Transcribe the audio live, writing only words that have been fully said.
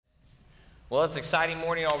Well, it's an exciting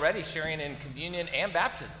morning already, sharing in communion and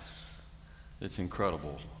baptism. It's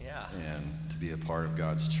incredible. Yeah. And to be a part of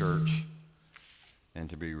God's church and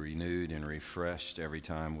to be renewed and refreshed every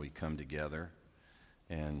time we come together.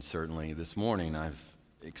 And certainly this morning I've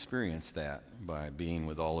experienced that by being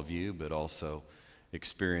with all of you, but also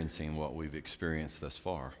experiencing what we've experienced thus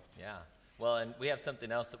far. Yeah. Well, and we have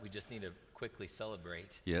something else that we just need to quickly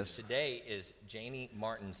celebrate. Yes. Today is Janie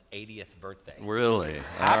Martin's 80th birthday. Really?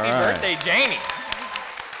 Happy birthday, Janie.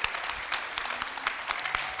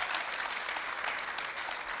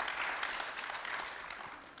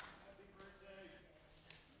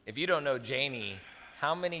 If you don't know Janie,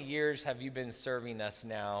 how many years have you been serving us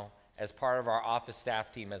now as part of our office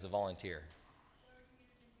staff team as a volunteer?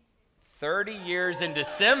 30 years in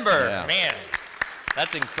December. Yeah. Man,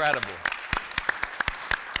 that's incredible.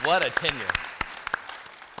 What a tenure.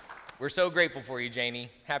 We're so grateful for you, Janie.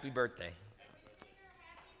 Happy birthday.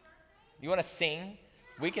 You want to sing?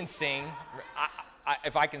 We can sing.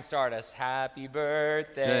 If I can start us. Happy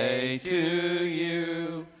birthday to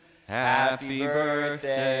you. Happy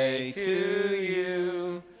birthday to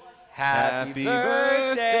you. Happy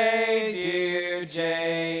birthday, dear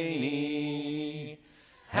Janie.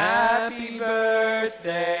 Happy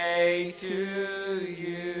birthday to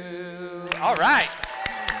you. All right.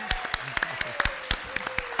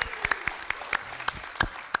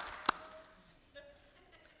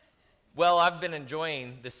 Well, I've been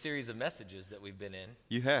enjoying this series of messages that we've been in.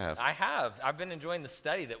 You have? I have. I've been enjoying the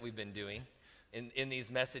study that we've been doing in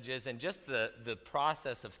these messages and just the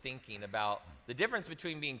process of thinking about the difference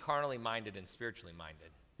between being carnally minded and spiritually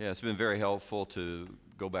minded. Yeah, it's been very helpful to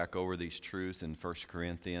go back over these truths in 1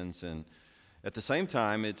 Corinthians. And at the same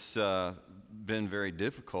time, it's been very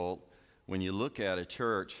difficult when you look at a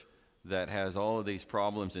church that has all of these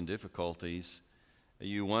problems and difficulties.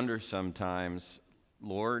 You wonder sometimes,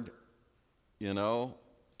 Lord,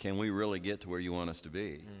 can we really get to where you want us to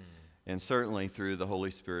be? And certainly through the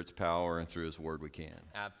Holy Spirit's power and through His Word we can.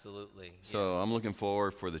 Absolutely. So I'm looking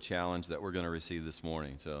forward for the challenge that we're going to receive this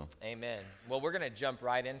morning. So. Amen. Well, we're going to jump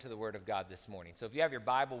right into the Word of God this morning. So if you have your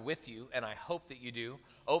Bible with you, and I hope that you do,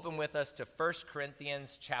 open with us to 1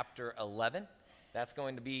 Corinthians chapter 11. That's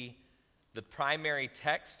going to be the primary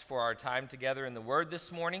text for our time together in the Word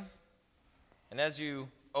this morning. And as you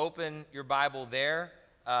open your Bible there,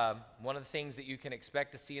 one of the things that you can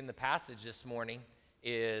expect to see in the passage this morning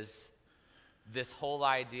is this whole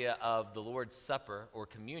idea of the Lord's Supper or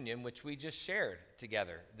communion, which we just shared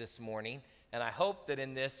together this morning. And I hope that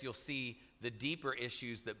in this you'll see the deeper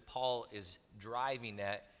issues that Paul is driving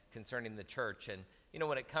at concerning the church. And,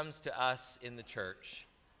 when it comes to us in the church,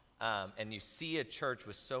 and you see a church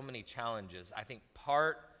with so many challenges, I think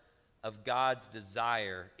part of God's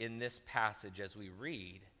desire in this passage as we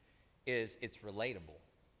read is it's relatable.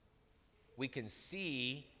 We can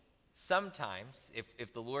see sometimes,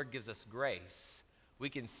 if the Lord gives us grace, we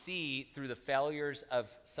can see through the failures of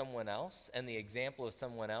someone else and the example of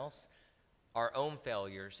someone else, our own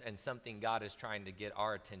failures and something God is trying to get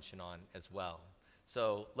our attention on as well.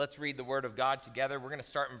 So let's read the Word of God together. We're going to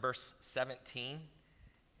start in verse 17,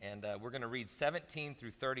 and we're going to read 17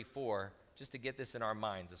 through 34 just to get this in our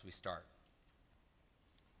minds as we start.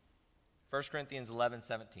 1 Corinthians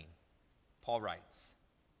 11:17, Paul writes,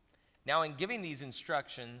 "Now in giving these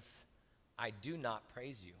instructions, I do not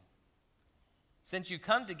praise you, since you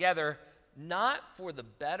come together not for the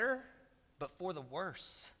better, but for the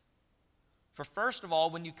worse. For first of all,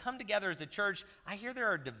 when you come together as a church, I hear there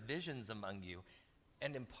are divisions among you,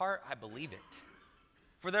 and in part I believe it.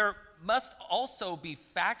 For there must also be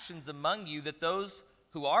factions among you, that those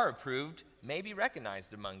who are approved may be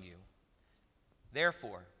recognized among you.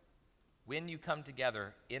 Therefore, when you come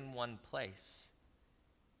together in one place,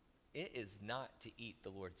 it is not to eat the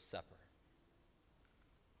Lord's Supper.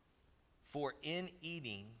 For in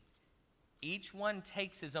eating, each one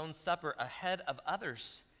takes his own supper ahead of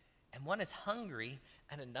others, and one is hungry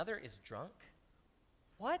and another is drunk.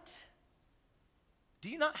 What? Do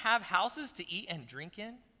you not have houses to eat and drink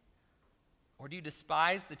in? Or do you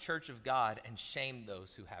despise the church of God and shame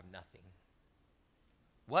those who have nothing?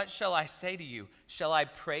 What shall I say to you? Shall I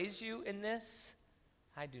praise you in this?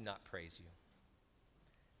 I do not praise you."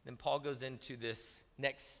 Then Paul goes into this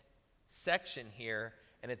next section here,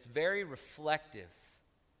 and it's very reflective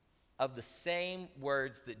of the same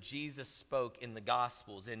words that Jesus spoke in the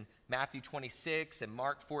Gospels in Matthew 26 and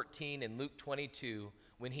Mark 14 and Luke 22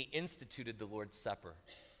 when he instituted the Lord's Supper.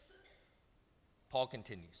 Paul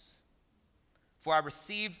continues, "For I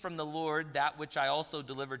received from the Lord that which I also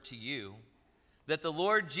delivered to you, that the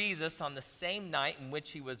Lord Jesus, on the same night in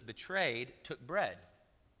which he was betrayed, took bread.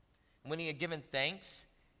 And when he had given thanks,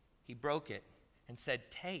 he he broke it and said,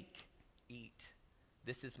 "Take, eat.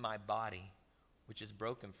 This is my body, which is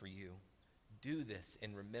broken for you. Do this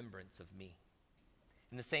in remembrance of me."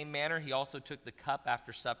 In the same manner, he also took the cup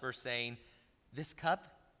after supper, saying, "This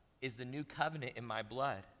cup is the new covenant in my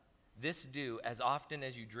blood. This do as often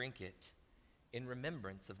as you drink it in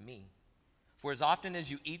remembrance of me. For as often as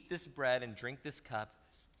you eat this bread and drink this cup,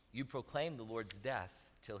 you proclaim the Lord's death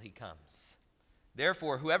till he comes.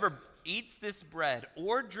 Therefore, whoever eats this bread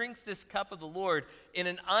or drinks this cup of the Lord in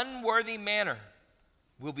an unworthy manner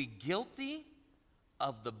will be guilty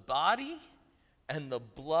of the body and the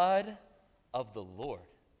blood of the Lord."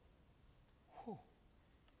 Whew.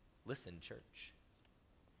 Listen, church.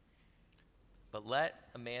 "But let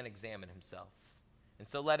a man examine himself, and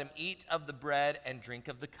so let him eat of the bread and drink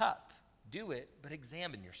of the cup. Do it, but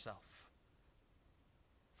examine yourself.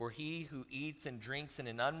 For he who eats and drinks in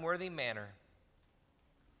an unworthy manner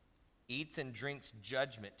eats and drinks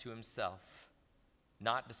judgment to himself,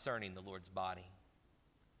 not discerning the Lord's body.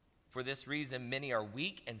 For this reason, many are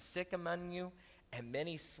weak and sick among you, and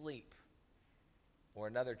many sleep." Or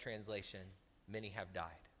another translation, "Many have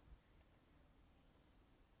died.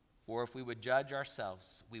 For if we would judge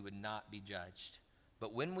ourselves, we would not be judged.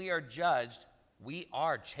 But when we are judged, we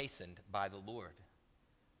are chastened by the Lord,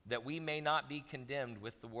 that we may not be condemned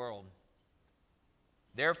with the world.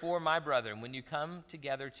 Therefore, my brethren, when you come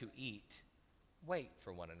together to eat, wait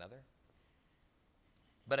for one another.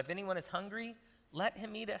 But if anyone is hungry, let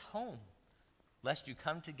him eat at home, lest you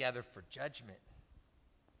come together for judgment.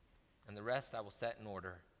 And the rest I will set in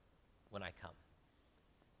order when I come."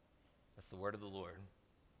 That's the word of the Lord.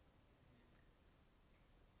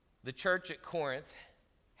 The church at Corinth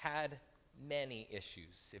had many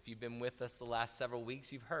issues. If you've been with us the last several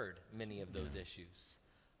weeks, you've heard many of those issues.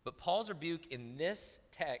 But Paul's rebuke in this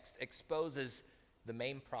text exposes the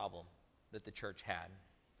main problem that the church had.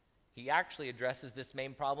 He actually addresses this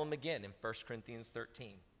main problem again in 1 Corinthians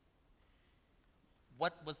 13.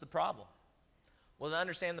 What was the problem? Well, to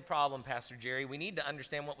understand the problem, Pastor Jerry, we need to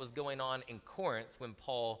understand what was going on in Corinth when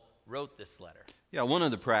Paul wrote this letter. Yeah, one of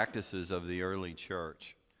the practices of the early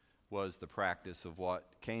church was the practice of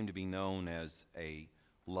what came to be known as a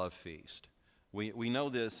love feast. We know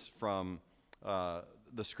this from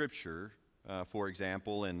the scripture, for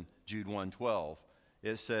example, in Jude 1:12.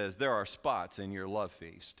 It says, "There are spots in your love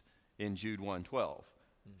feast," in Jude 1:12.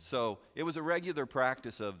 So it was a regular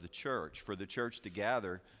practice of the church, for the church to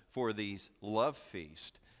gather for these love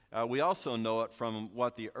feasts. We also know it from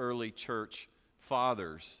what the early church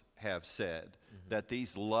fathers have said, that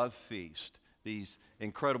these love feasts, these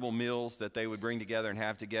incredible meals that they would bring together and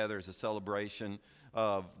have together as a celebration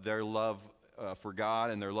of their love for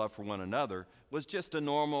God and their love for one another, was just a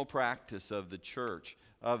normal practice of the church,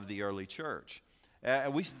 of the early church.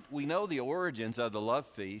 We know the origins of the love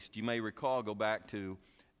feast. You may recall, go back to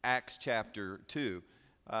Acts chapter 2.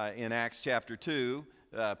 In Acts chapter 2,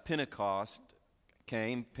 Pentecost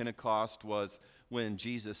came. Pentecost was when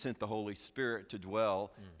Jesus sent the Holy Spirit to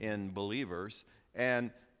dwell in believers.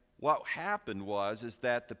 And what happened is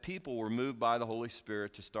that the people were moved by the Holy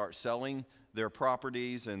Spirit to start selling their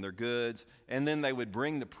properties and their goods, and then they would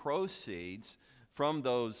bring the proceeds from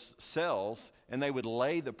those sales, and they would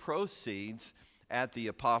lay the proceeds at the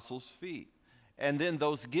apostles' feet. And then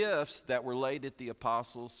those gifts that were laid at the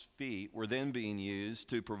apostles' feet were then being used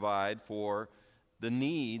to provide for the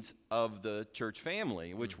needs of the church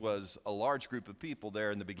family, which was a large group of people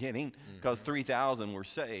there in the beginning, because 3,000 were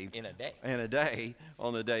saved in a day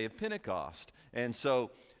on the day of Pentecost. And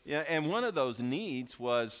so, and one of those needs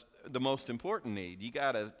was the most important need.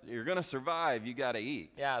 You're going to survive, you got to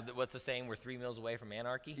eat. Yeah, what's the saying? We're 3 meals away from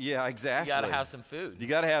anarchy. Yeah, exactly. You got to have some food. You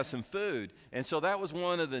got to have some food. And so that was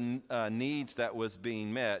one of the needs that was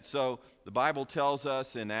being met. So the Bible tells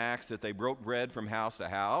us in Acts that they broke bread from house to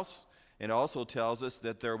house. It also tells us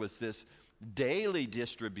that there was this daily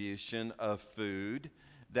distribution of food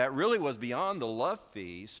that really was beyond the love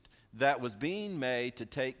feast, that was being made to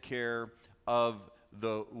take care of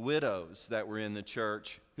the widows that were in the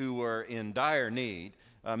church who were in dire need.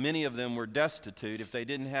 Many of them were destitute. If they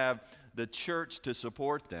didn't have the church to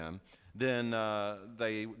support them, then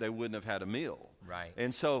they wouldn't have had a meal. Right.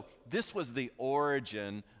 And so this was the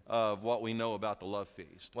origin of what we know about the love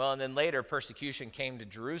feast. Well, and then later persecution came to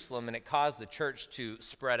Jerusalem, and it caused the church to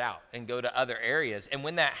spread out and go to other areas. And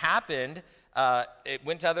when that happened, it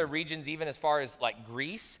went to other regions, even as far as like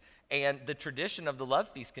Greece, and the tradition of the love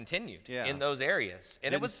feast continued in those areas.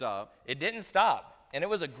 And It didn't stop. And it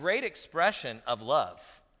was a great expression of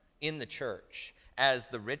love in the church, as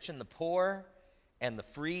the rich and the poor and the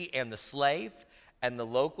free and the slave and the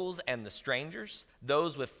locals and the strangers,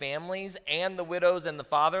 those with families and the widows and the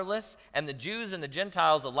fatherless, and the Jews and the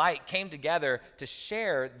Gentiles alike came together to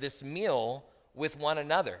share this meal with one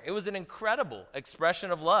another. It was an incredible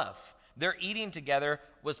expression of love. Their eating together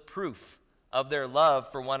was proof of their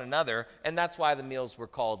love for one another, and that's why the meals were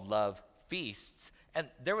called love feasts. And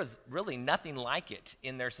there was really nothing like it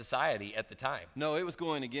in their society at the time. No, it was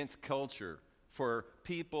going against culture for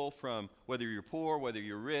people from whether you're poor, whether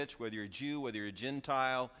you're rich, whether you're a Jew, whether you're a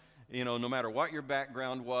Gentile, no matter what your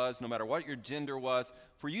background was, no matter what your gender was,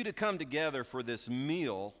 for you to come together for this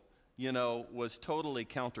meal, was totally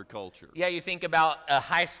counterculture. Yeah, you think about a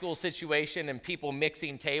high school situation and people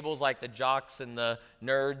mixing tables like the jocks and the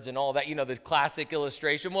nerds and all that, the classic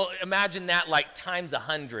illustration. Well, imagine that like times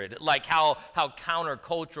 100, like how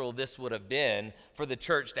countercultural this would have been for the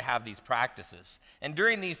church to have these practices. And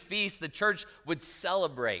during these feasts, the church would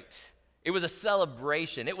celebrate. It was a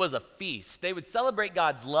celebration. It was a feast. They would celebrate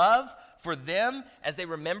God's love for them as they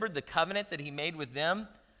remembered the covenant that he made with them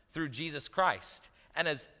through Jesus Christ. And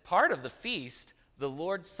as part of the feast, the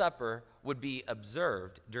Lord's Supper would be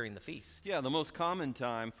observed during the feast. Yeah, the most common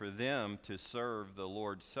time for them to serve the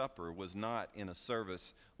Lord's Supper was not in a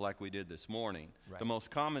service like we did this morning. Right. The most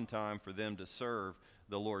common time for them to serve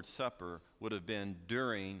the Lord's Supper would have been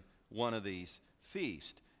during one of these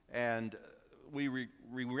feasts. And we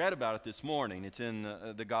read about it this morning. It's in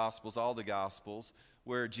the Gospels, all the Gospels,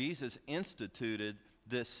 where Jesus instituted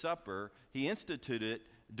this supper. He instituted it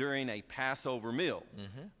during a Passover meal,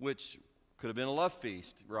 which could have been a love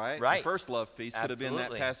feast, right? Right. The first love feast could have been that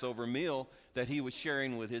Absolutely. Passover meal that he was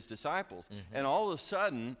sharing with his disciples. And all of a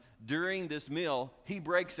sudden, during this meal, he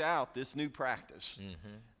breaks out this new practice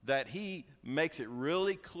that he makes it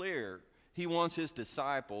really clear he wants his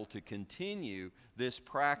disciple to continue this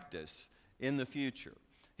practice in the future.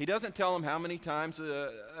 He doesn't tell them how many times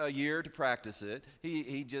a year to practice it.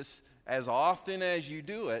 He just, as often as you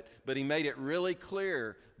do it, but he made it really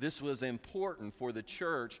clear this was important for the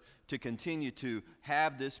church to continue to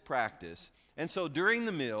have this practice. And so during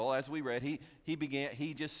the meal, as we read,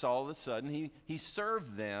 he just saw all of a sudden, he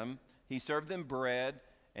served them bread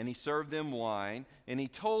and he served them wine, and he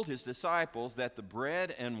told his disciples that the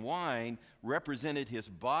bread and wine represented his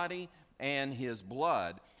body and his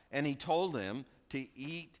blood. And he told them to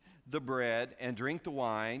eat the bread and drink the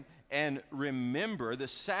wine and remember the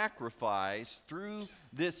sacrifice through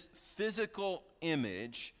this physical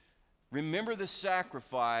image. Remember the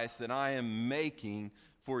sacrifice that I am making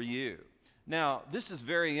for you. Now, this is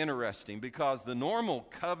very interesting because the normal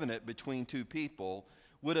covenant between two people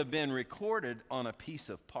would have been recorded on a piece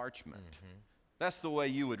of parchment. That's the way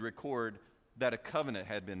you would record that a covenant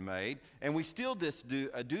had been made. And we still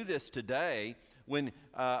do this today. When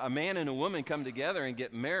a man and a woman come together and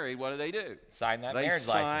get married, what do? Sign that They marriage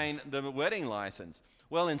sign license. the wedding license.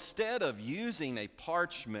 Well, instead of using a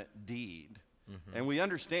parchment deed, and we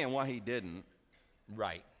understand why he didn't,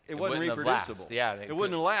 Right. it wasn't wouldn't have reproducible. lasted. Yeah, It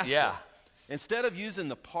wouldn't have lasted. Yeah. Instead of using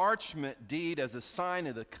the parchment deed as a sign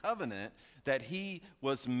of the covenant that he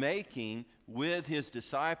was making with his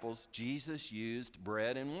disciples, Jesus used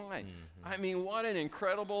bread and wine. I mean, what an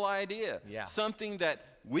incredible idea. Yeah. Something that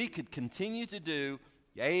we could continue to do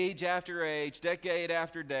age after age, decade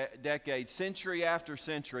after decade, century after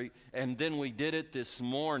century, and then we did it this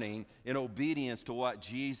morning in obedience to what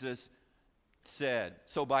Jesus said.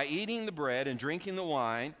 So by eating the bread and drinking the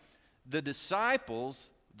wine, the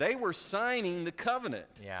disciples, they were signing the covenant.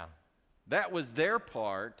 Yeah. That was their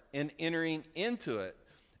part in entering into it.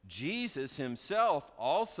 Jesus himself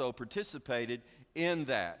also participated in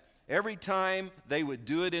that. Every time they would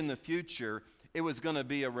do it in the future, it was going to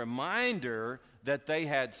be a reminder that they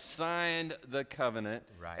had signed the covenant,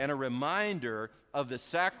 Right. and a reminder of the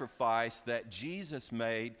sacrifice that Jesus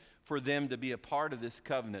made for them to be a part of this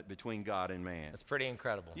covenant between God and man. That's pretty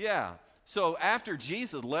incredible. Yeah. So after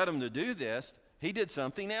Jesus led them to do this, he did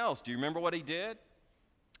something else. Do you remember what he did?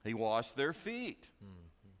 He washed their feet.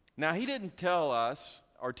 Now, he didn't tell us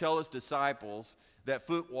or tell his disciples that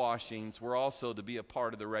foot washings were also to be a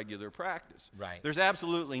part of the regular practice. Right. There's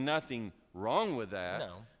absolutely nothing wrong with that.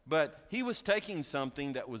 No. But he was taking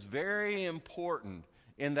something that was very important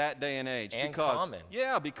in that day and age. And because, common.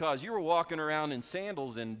 Yeah, because you were walking around in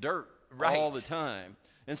sandals and dirt Right. all the time.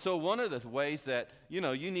 And so one of the ways that, you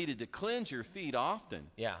needed to cleanse your feet often.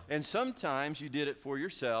 Yeah. And sometimes you did it for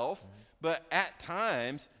yourself, but at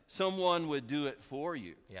times someone would do it for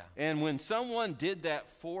you. Yeah. And when someone did that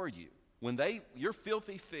for you, your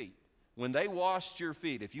filthy feet, when they washed your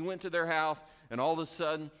feet, if you went to their house and all of a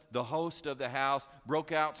sudden the host of the house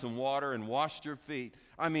broke out some water and washed your feet,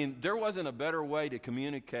 I mean, there wasn't a better way to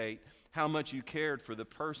communicate how much you cared for the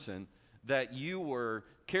person that you were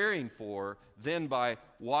caring for than by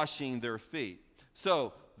washing their feet.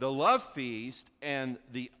 So the love feast and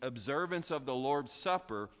the observance of the Lord's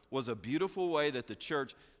Supper was a beautiful way that the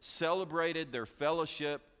church celebrated their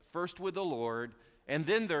fellowship first with the Lord and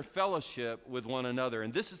then their fellowship with one another.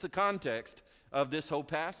 And this is the context of this whole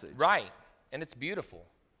passage. Right. And it's beautiful.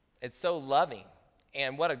 It's so loving.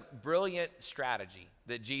 And what a brilliant strategy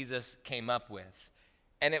that Jesus came up with.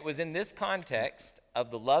 And it was in this context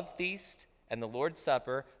of the love feast and the Lord's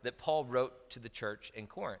Supper that Paul wrote to the church in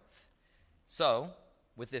Corinth. So,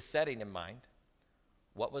 with this setting in mind,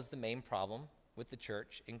 what was the main problem with the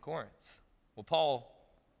church in Corinth? Well, Paul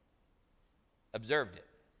observed it.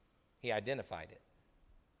 He identified it.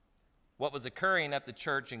 What was occurring at the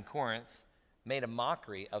church in Corinth made a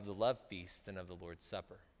mockery of the love feast and of the Lord's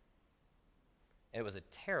Supper. And it was a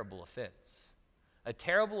terrible offense. A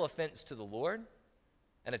terrible offense to the Lord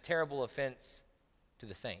and a terrible offense to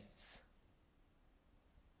the saints.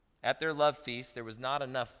 At their love feast, there was not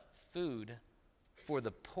enough food for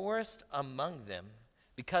the poorest among them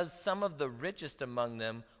because some of the richest among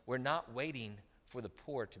them were not waiting for the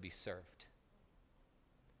poor to be served.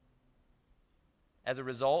 As a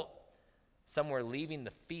result, some were leaving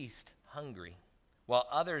the feast hungry, while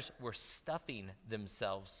others were stuffing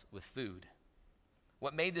themselves with food.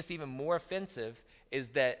 What made this even more offensive is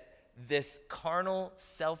that this carnal,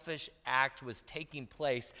 selfish act was taking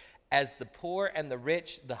place as the poor and the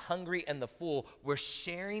rich, the hungry and the full were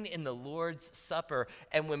sharing in the Lord's Supper.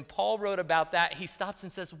 And when Paul wrote about that, he stops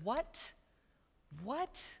and says, What?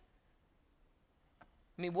 What?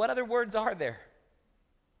 I mean, what other words are there?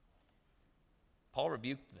 Paul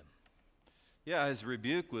rebuked them. Yeah, his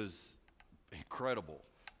rebuke was incredible.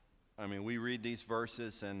 I mean, we read these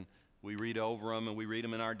verses and we read over them and we read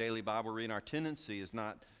them in our daily Bible reading. Our tendency is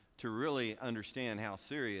not to really understand how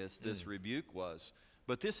serious this rebuke was.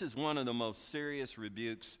 But this is one of the most serious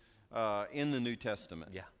rebukes in the New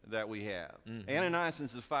Testament that we have. Ananias and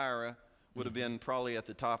Sapphira would have been probably at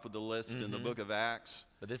the top of the list in the book of Acts.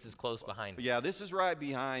 But this is close behind it. Yeah, this is right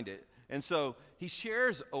behind it. And so he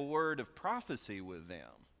shares a word of prophecy with them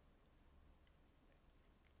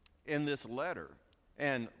in this letter.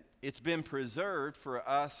 And it's been preserved for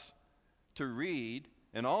us to read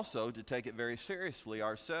and also to take it very seriously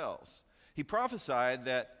ourselves. He prophesied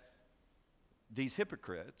that these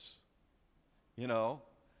hypocrites,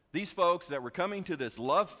 these folks that were coming to this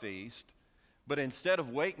love feast, but instead of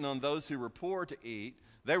waiting on those who were poor to eat,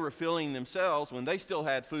 they were filling themselves. When they still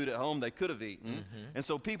had food at home they could have eaten. And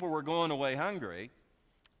so people were going away hungry.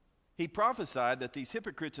 He prophesied that these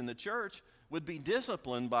hypocrites in the church would be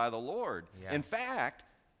disciplined by the Lord. Yeah. In fact,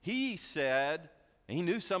 he said, and he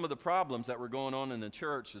knew some of the problems that were going on in the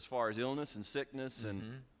church as far as illness and sickness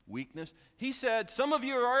and weakness. He said, some of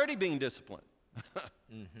you are already being disciplined.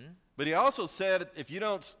 But he also said, if you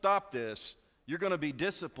don't stop this, you're going to be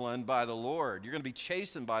disciplined by the Lord. You're going to be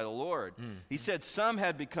chastened by the Lord. He said some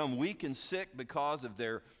had become weak and sick because of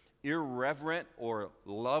their irreverent or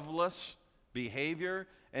loveless behavior.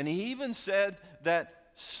 And he even said that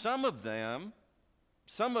some of them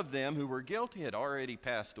who were guilty had already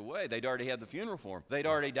passed away. They'd already had the funeral for them. They'd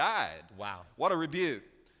already died. Wow. What a rebuke.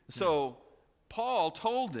 So Paul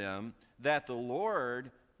told them that the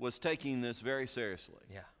Lord was taking this very seriously.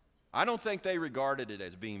 Yeah. I don't think they regarded it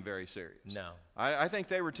as being very serious. No. I think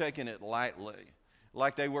they were taking it lightly,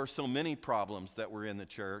 like they were so many problems that were in the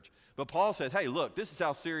church. But Paul said, hey, look, this is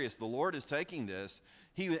how serious the Lord is taking this.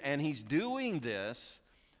 He's doing this,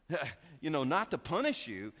 not to punish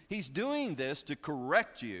you. He's doing this to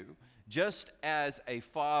correct you, just as a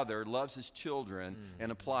father loves his children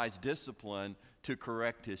and applies discipline to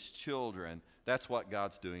correct his children. That's what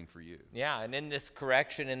God's doing for you. Yeah, and in this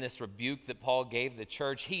correction, in this rebuke that Paul gave the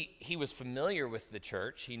church, he was familiar with the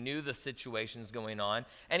church. He knew the situations going on,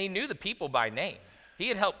 and he knew the people by name. He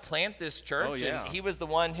had helped plant this church, and he was the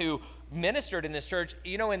one who ministered in this church.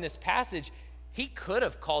 In this passage, he could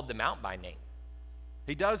have called them out by name.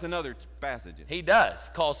 He does in other passages. He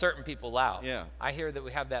does call certain people out. Yeah. I hear that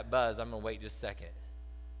we have that buzz. I'm going to wait just a second.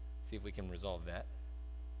 See if we can resolve that.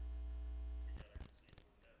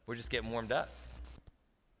 We're just getting warmed up.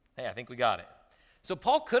 Hey, I think we got it. So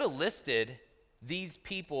Paul could have listed these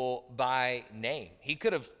people by name. He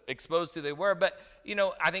could have exposed who they were, but,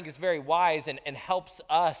 I think it's very wise and helps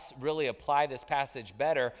us really apply this passage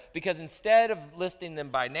better, because instead of listing them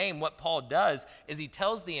by name, what Paul does is he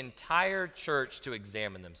tells the entire church to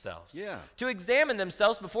examine themselves. Yeah. To examine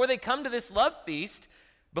themselves before they come to this love feast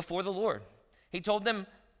before the Lord. He told them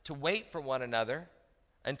to wait for one another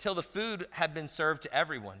until the food had been served to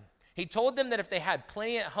everyone. He told them that if they had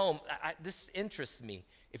plenty at home, this interests me.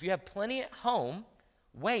 If you have plenty at home,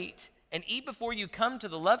 wait and eat before you come to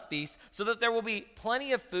the love feast, so that there will be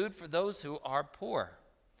plenty of food for those who are poor.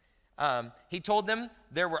 He told them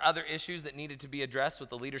there were other issues that needed to be addressed with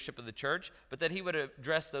the leadership of the church, but that he would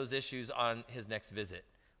address those issues on his next visit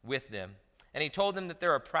with them. And he told them that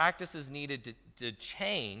there are practices needed to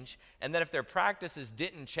change, and that if their practices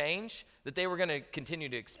didn't change, that they were going to continue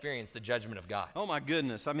to experience the judgment of God. Oh my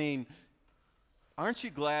goodness. I mean, aren't you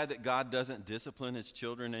glad that God doesn't discipline his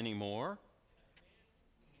children anymore?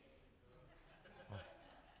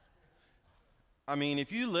 I mean,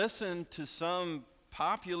 if you listen to some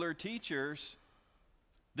popular teachers,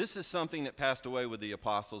 this is something that passed away with the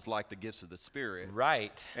apostles, like the gifts of the Spirit.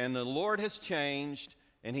 Right. And the Lord has changed,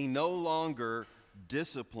 and he no longer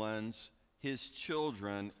disciplines his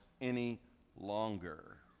children any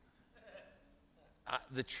longer.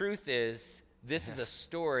 The truth is, this is a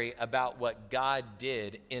story about what God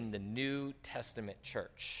did in the New Testament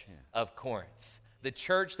church of Corinth. The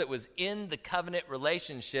church that was in the covenant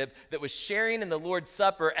relationship, that was sharing in the Lord's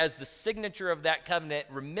Supper as the signature of that covenant,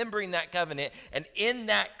 remembering that covenant. And in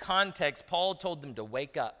that context, Paul told them to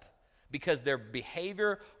wake up, because their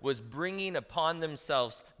behavior was bringing upon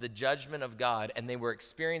themselves the judgment of God, and they were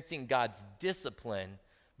experiencing God's discipline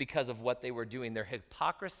because of what they were doing, their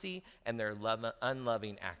hypocrisy and their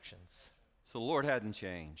unloving actions. So the Lord hadn't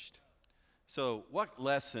changed. So what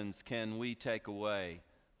lessons can we take away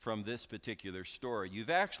from this particular story? You've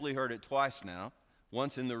actually heard it twice now,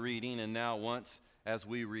 once in the reading and now once as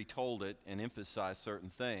we retold it and emphasized certain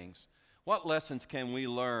things. What lessons can we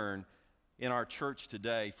learn in our church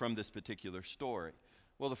today from this particular story?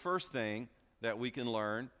 Well, the first thing that we can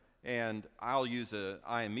learn, and I'll use a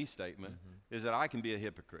I and me statement, is that I can be a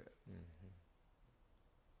hypocrite.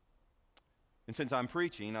 And since I'm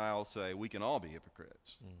preaching, I'll say we can all be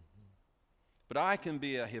hypocrites. But I can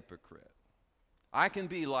be a hypocrite. I can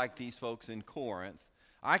be like these folks in Corinth.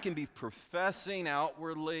 I can be professing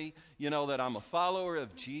outwardly, that I'm a follower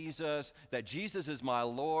of Jesus, that Jesus is my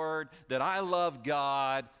Lord, that I love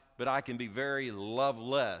God, but I can be very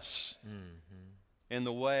loveless in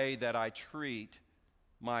the way that I treat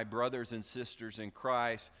my brothers and sisters in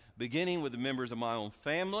Christ, beginning with the members of my own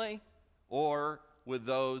family, or with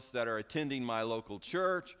those that are attending my local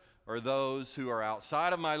church, or those who are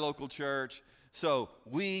outside of my local church. So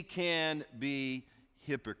we can be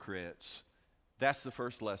hypocrites. That's the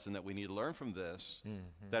first lesson that we need to learn from this,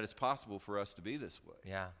 that it's possible for us to be this way.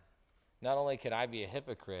 Yeah. Not only can I be a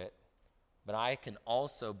hypocrite, but I can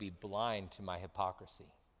also be blind to my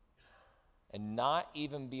hypocrisy and not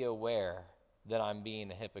even be aware that I'm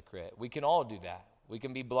being a hypocrite. We can all do that. We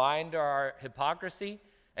can be blind to our hypocrisy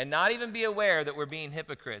and not even be aware that we're being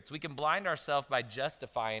hypocrites. We can blind ourselves by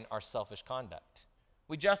justifying our selfish conduct.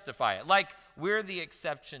 We justify it like we're the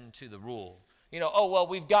exception to the rule. Oh, well,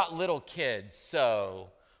 we've got little kids, so.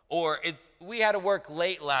 Or we had to work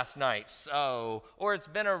late last night, so. Or it's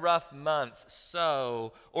been a rough month,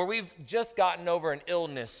 so. Or we've just gotten over an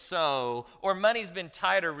illness, so. Or money's been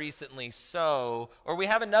tighter recently, so. Or we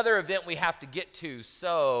have another event we have to get to,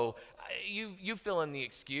 so. You fill in the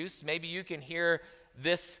excuse. Maybe you can hear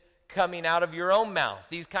this coming out of your own mouth,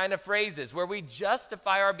 these kind of phrases where we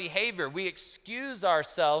justify our behavior. We excuse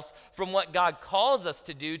ourselves from what God calls us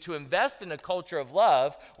to do, to invest in a culture of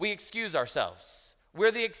love. We excuse ourselves.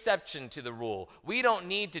 We're the exception to the rule. We don't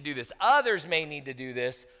need to do this. Others may need to do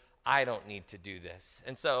this. I don't need to do this.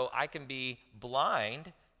 And so I can be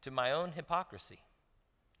blind to my own hypocrisy.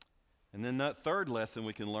 And then that third lesson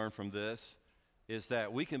we can learn from this is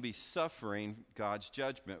that we can be suffering God's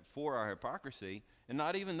judgment for our hypocrisy and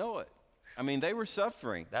not even know it. I mean, they were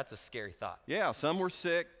suffering. That's a scary thought. Yeah, some were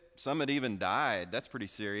sick. Some had even died. That's pretty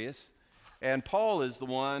serious. And Paul is the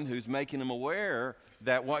one who's making them aware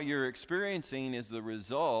that what you're experiencing is the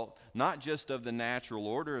result not just of the natural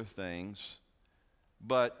order of things,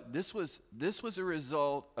 but this was a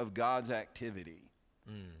result of God's activity,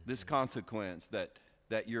 this consequence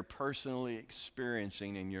that you're personally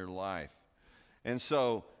experiencing in your life. And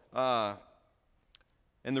so,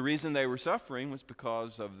 and the reason they were suffering was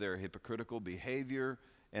because of their hypocritical behavior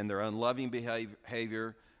and their unloving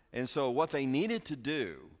behavior. And so what they needed to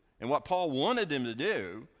do, and what Paul wanted them to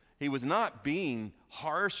do, he was not being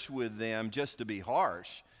harsh with them just to be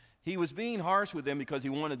harsh. He was being harsh with them because he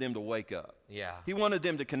wanted them to wake up. Yeah. He wanted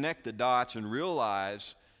them to connect the dots and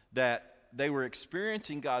realize that they were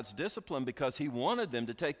experiencing God's discipline because he wanted them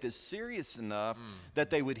to take this serious enough that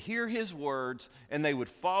they would hear his words and they would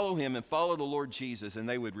follow him and follow the Lord Jesus, and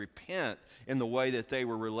they would repent in the way that they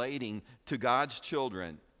were relating to God's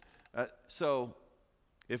children. So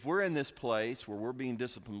if we're in this place where we're being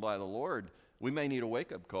disciplined by the Lord, we may need a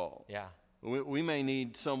wake-up call. Yeah. We may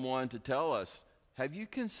need someone to tell us, have you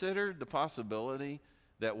considered the possibility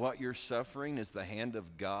that what you're suffering is the hand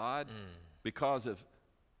of God because of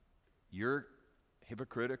your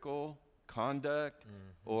hypocritical conduct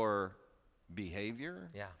or behavior?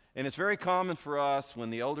 Yeah. And it's very common for us when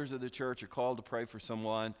the elders of the church are called to pray for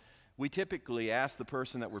someone, we typically ask the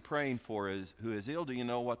person that we're praying for who is ill, do you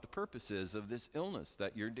know what the purpose is of this illness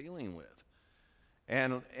that you're dealing with?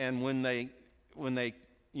 And when they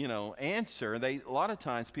answer, a lot of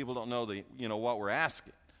times people don't know what we're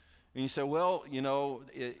asking. And you say, well,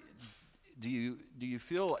 do you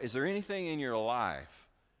feel, is there anything in your life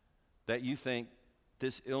that you think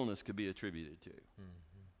this illness could be attributed to?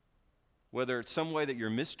 Whether it's some way that you're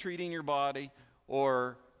mistreating your body,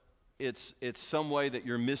 or it's some way that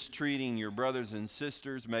you're mistreating your brothers and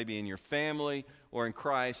sisters, maybe in your family or in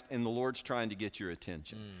Christ, and the Lord's trying to get your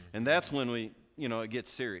attention. And that's when it gets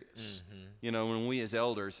serious. When we as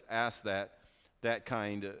elders ask that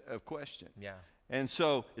kind of question. Yeah. And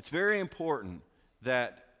so it's very important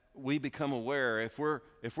that we become aware if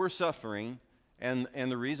we're suffering, and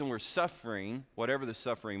the reason we're suffering, whatever the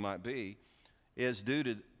suffering might be, is due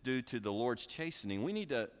to the Lord's chastening. We need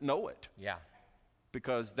to know it. Yeah.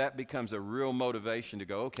 Because that becomes a real motivation to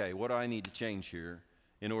go, okay, what do I need to change here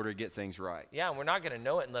in order to get things right? Yeah, and we're not going to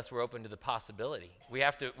know it unless we're open to the possibility. We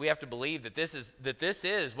have to believe that this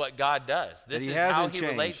is what God does. This is how He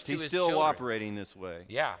relates to His children. He's still operating this way.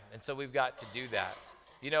 Yeah, and so we've got to do that.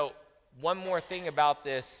 One more thing about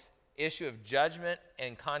this issue of judgment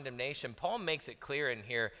and condemnation, Paul makes it clear in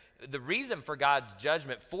here, the reason for God's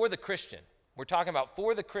judgment for the Christian, we're talking about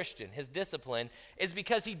for the Christian, his discipline, is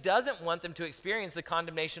because he doesn't want them to experience the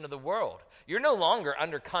condemnation of the world. You're no longer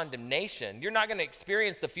under condemnation. You're not going to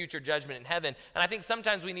experience the future judgment in heaven. And I think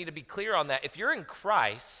sometimes we need to be clear on that. If you're in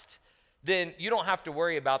Christ, then you don't have to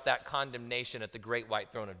worry about that condemnation at the great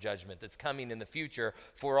white throne of judgment that's coming in the future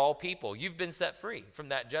for all people. You've been set free from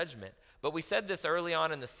that judgment. But we said this early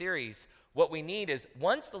on in the series, what we need is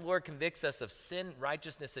once the Lord convicts us of sin,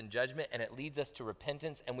 righteousness, and judgment, and it leads us to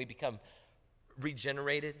repentance and we become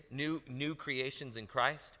regenerated, new creations in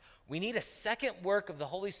Christ, we need a second work of the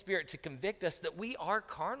Holy Spirit to convict us that we are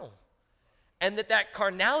carnal and that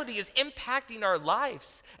carnality is impacting our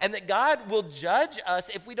lives and that God will judge us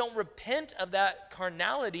if we don't repent of that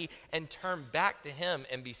carnality and turn back to Him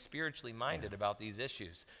and be spiritually minded about these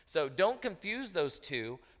issues. So don't confuse those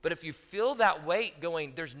two, but if you feel that weight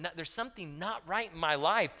going, there's something not right in my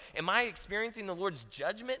life. Am I experiencing the Lord's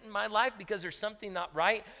judgment in my life because there's something not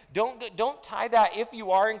right? Don't tie that if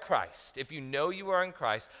you are in Christ. If you know you are in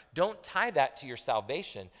Christ, don't tie that to your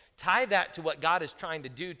salvation. Tie that to what God is trying to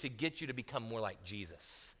do to get you to become more like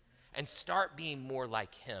Jesus and start being more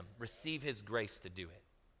like Him. Receive His grace to do it.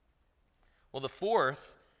 Well, the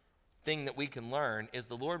fourth thing that we can learn is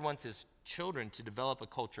the Lord wants His children to develop a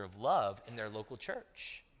culture of love in their local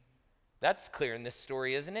church. That's clear in this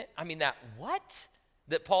story, isn't it? I mean, that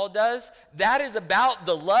Paul does, that is about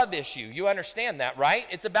the love issue. You understand that, right?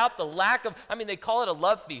 It's about the lack of, they call it a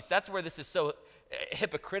love feast. That's where this is so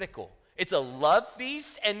hypocritical. It's a love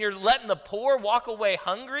feast, and you're letting the poor walk away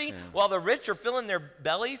hungry while the rich are filling their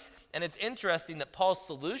bellies. And it's interesting that Paul's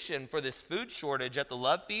solution for this food shortage at the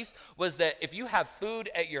love feast was that if you have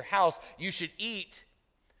food at your house, you should eat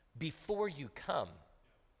before you come.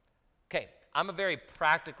 Okay, I'm a very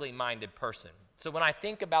practically minded person. So when I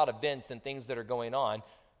think about events and things that are going on,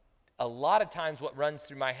 a lot of times what runs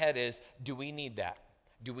through my head is, do we need that?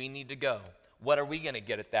 Do we need to go? What are we going to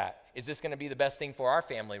get at that? Is this going to be the best thing for our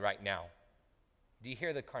family right now? Do you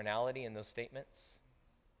hear the carnality in those statements?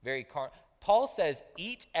 Paul says,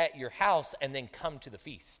 eat at your house and then come to the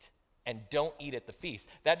feast. And don't eat at the feast.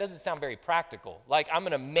 That doesn't sound very practical. Like, I'm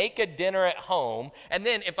going to make a dinner at home, and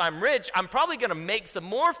then if I'm rich, I'm probably going to make some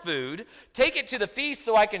more food, take it to the feast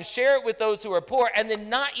so I can share it with those who are poor, and then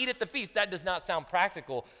not eat at the feast. That does not sound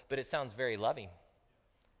practical, but it sounds very loving.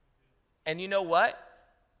 And you know what?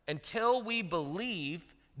 Until we believe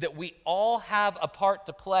that we all have a part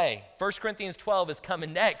to play. 1 Corinthians 12 is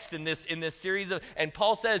coming next in this series and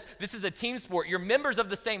Paul says this is a team sport. You're members of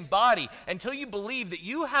the same body. Until you believe that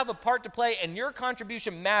you have a part to play and your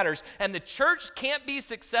contribution matters, and the church can't be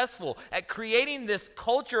successful at creating this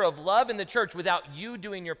culture of love in the church without you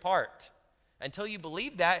doing your part. Until you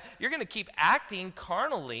believe that, you're going to keep acting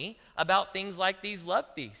carnally about things like these love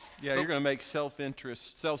feasts. Yeah, you're going to make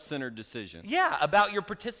self-interest, self-centered decisions. Yeah, about your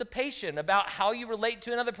participation, about how you relate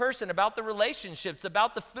to another person, about the relationships,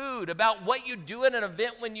 about the food, about what you do at an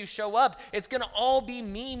event when you show up. It's going to all be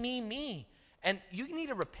me, me, me. And you need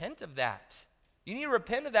to repent of that. You need to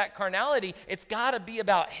repent of that carnality. It's got to be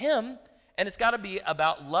about Him And it's got to be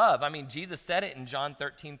about love. I mean, Jesus said it in John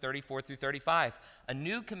 13, 34 through 35. A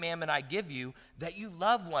new commandment I give you, that you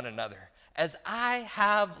love one another. As I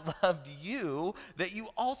have loved you, that you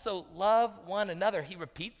also love one another. He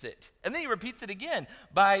repeats it. And then he repeats it again.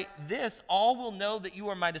 By this, all will know that you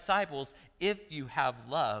are my disciples if you have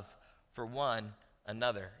love for one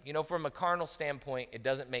another. You know, from a carnal standpoint, it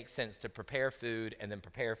doesn't make sense to prepare food and then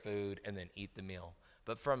eat the meal.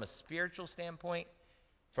 But from a spiritual standpoint,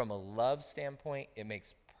 from a love standpoint, it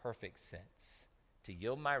makes perfect sense to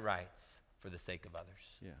yield my rights for the sake of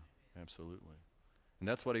others. Yeah, absolutely. And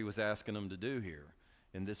that's what he was asking them to do here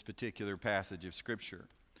in this particular passage of Scripture.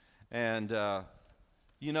 And,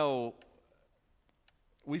 you know,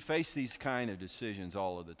 we face these kind of decisions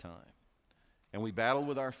all of the time. And we battle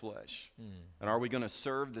with our flesh. And are we going to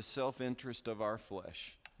serve the self-interest of our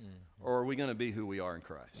flesh? Or are we going to be who we are in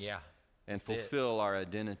Christ? Yeah. And fulfill our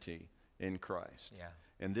identity in Christ? Yeah.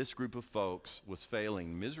 And this group of folks was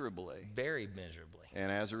failing miserably. Very miserably.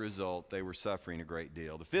 And as a result, they were suffering a great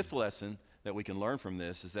deal. The fifth lesson that we can learn from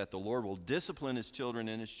this is that the Lord will discipline his children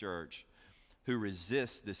in his church who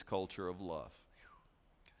resist this culture of love.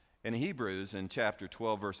 In Hebrews, in chapter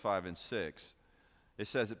 12, verse 5 and 6, it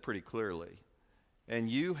says it pretty clearly. And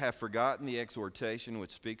you have forgotten the exhortation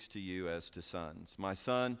which speaks to you as to sons. My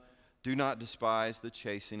son, do not despise the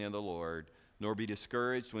chastening of the Lord, nor be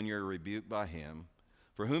discouraged when you are rebuked by him.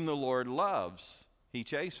 For whom the Lord loves, he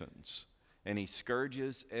chastens, and he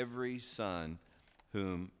scourges every son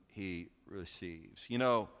whom he receives. You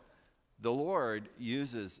know, the Lord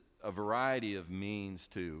uses a variety of means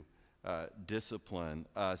to discipline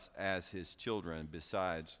us as his children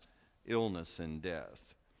besides illness and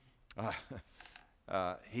death.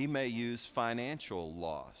 He may use financial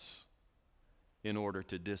loss in order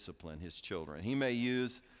to discipline his children. He may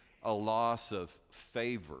use a loss of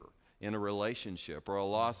favor in a relationship or a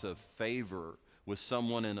loss of favor with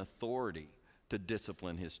someone in authority to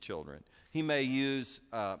discipline his children. He may use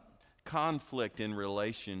conflict in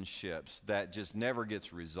relationships that just never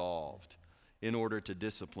gets resolved in order to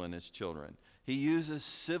discipline his children. He uses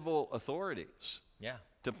civil authorities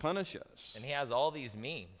to punish us. And he has all these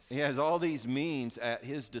means. He has all these means at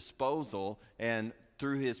his disposal and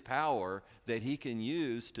through his power that he can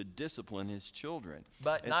use to discipline his children.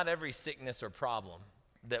 But not every sickness or problem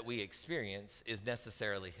that we experience is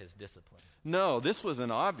necessarily his discipline. No, this was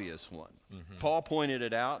an obvious one. Paul pointed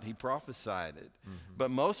it out. He prophesied it.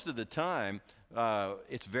 But most of the time,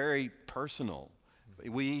 it's very personal.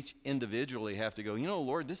 We each individually have to go, you know,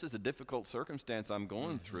 Lord, this is a difficult circumstance I'm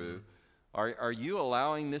going through. Are you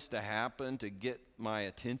allowing this to happen to get my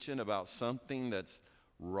attention about something that's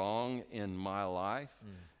wrong in my life?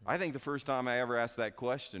 I think the first time I ever asked that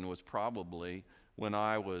question was probably when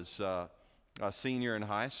I was a senior in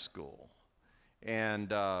high school.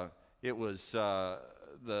 And it was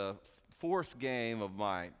the fourth game of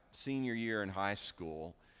my senior year in high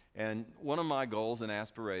school. And one of my goals and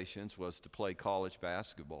aspirations was to play college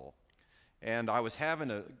basketball. And I was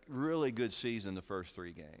having a really good season the first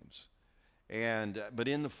three games. But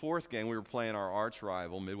in the fourth game, we were playing our arch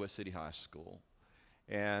rival, Midwest City High School.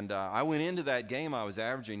 And I went into that game, I was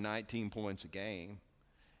averaging 19 points a game.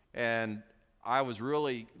 And I was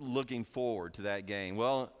really looking forward to that game.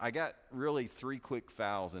 Well, I got really 3 quick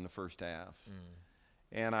fouls in the first half.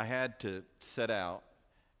 And I had to sit out.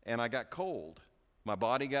 And I got cold. My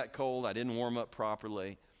body got cold. I didn't warm up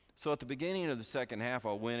properly. So at the beginning of the second half,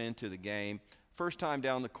 I went into the game. First time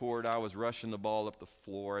down the court, I was rushing the ball up the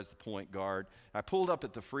floor as the point guard. I pulled up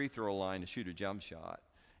at the free throw line to shoot a jump shot,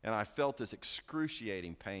 and I felt this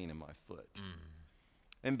excruciating pain in my foot.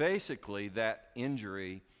 And basically, that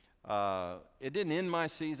injury, it didn't end my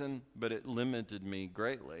season, but it limited me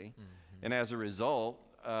greatly. And as a result,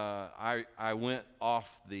 I went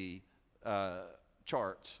off the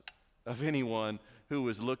charts of anyone who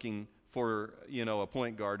was looking for, you know, a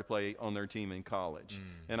point guard to play on their team in college.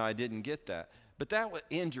 And I didn't get that. But that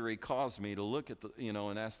injury caused me to look at the, you know,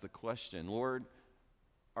 and ask the question, Lord,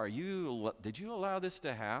 did you allow this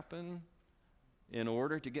to happen in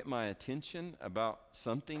order to get my attention about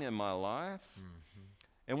something in my life?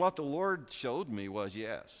 And what the Lord showed me was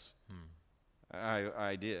yes,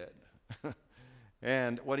 I did.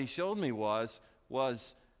 And what he showed me was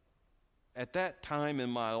at that time in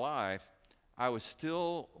my life, I was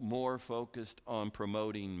still more focused on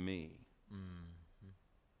promoting me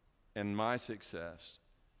and my success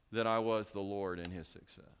than I was the Lord and his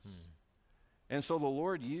success. And so the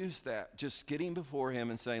Lord used that, just getting before him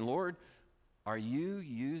and saying, Lord, are you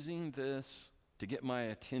using this to get my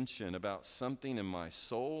attention about something in my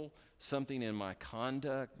soul, something in my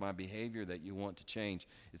conduct, my behavior that you want to change?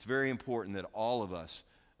 It's very important that all of us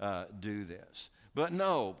do this. But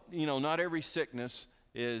no, not every sickness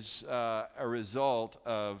is a result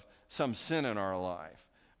of some sin in our life.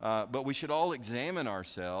 But we should all examine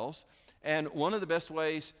ourselves. And one of the best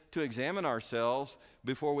ways to examine ourselves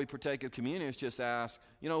before we partake of communion is just ask,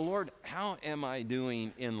 Lord, how am I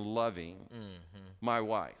doing in loving my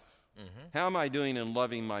wife? How am I doing in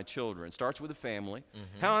loving my children? Starts with the family.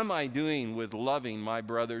 How am I doing with loving my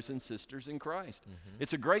brothers and sisters in Christ?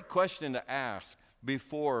 It's a great question to ask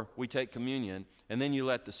before we take communion, and then you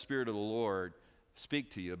let the Spirit of the Lord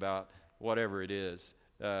speak to you about whatever it is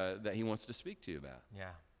that he wants to speak to you about.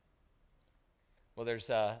 Yeah. Well, there's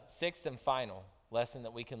a sixth and final lesson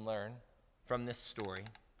that we can learn from this story.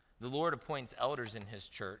 The Lord appoints elders in his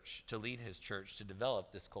church to lead his church to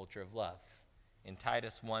develop this culture of love. In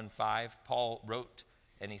Titus 1:5, Paul wrote,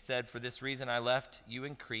 and he said, "For this reason I left you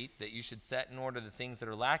in Crete, that you should set in order the things that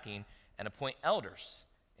are lacking and appoint elders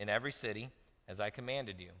in every city as I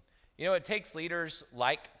commanded you." It takes leaders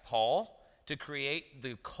like Paul to create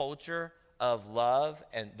the culture of love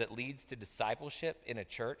and that leads to discipleship in a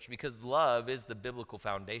church, because love is the biblical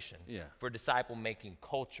foundation for disciple-making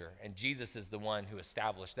culture, and Jesus is the one who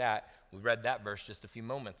established that. We read that verse just a few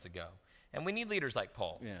moments ago. And we need leaders like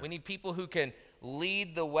Paul. We need people who can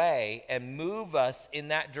lead the way and move us in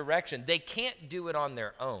that direction. They can't do it on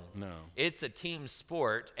their own. No. It's a team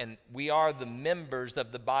sport, and we are the members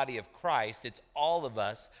of the body of Christ. It's all of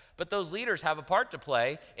us. But those leaders have a part to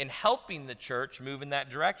play in helping the church move in that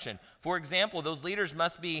direction. For example, those leaders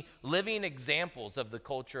must be living examples of the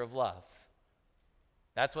culture of love.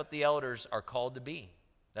 That's what the elders are called to be.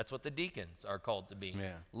 That's what the deacons are called to be.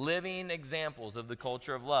 Living examples of the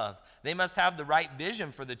culture of love. They must have the right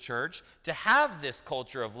vision for the church to have this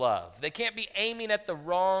culture of love. They can't be aiming at the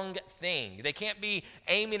wrong thing. They can't be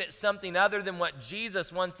aiming at something other than what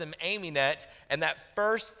Jesus wants them aiming at. And that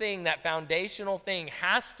first thing, that foundational thing,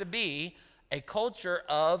 has to be a culture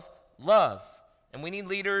of love. And we need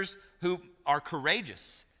leaders who are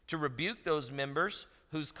courageous to rebuke those members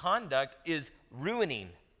whose conduct is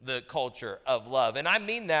ruining the culture of love. And I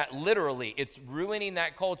mean that literally. It's ruining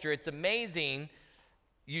that culture. It's amazing.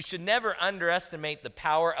 You should never underestimate the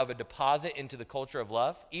power of a deposit into the culture of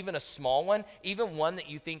love, even a small one, even one that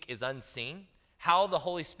you think is unseen, how the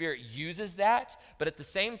Holy Spirit uses that. But at the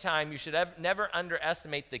same time, you should never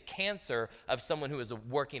underestimate the cancer of someone who is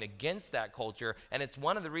working against that culture. And it's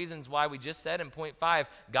one of the reasons why we just said in point 5,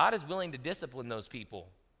 God is willing to discipline those people.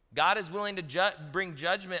 God is willing to bring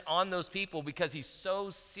judgment on those people because he's so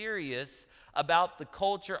serious about the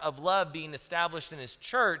culture of love being established in his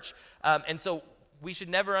church. And so we should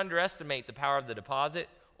never underestimate the power of the deposit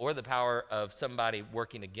or the power of somebody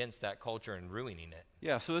working against that culture and ruining it.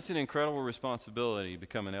 Yeah, so it's an incredible responsibility to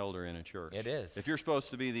become an elder in a church. It is. If you're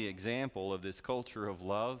supposed to be the example of this culture of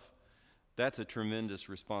love, that's a tremendous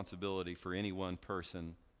responsibility for any one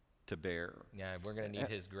person to bear. Yeah, we're going to need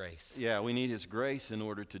his grace. Yeah, we need his grace in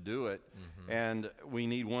order to do it. And we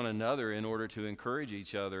need one another in order to encourage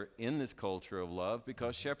each other in this culture of love,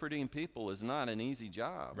 because shepherding people is not an easy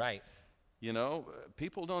job. Right.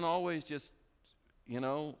 People don't always just,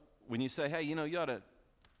 when you say, hey, you ought to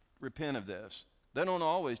repent of this, they don't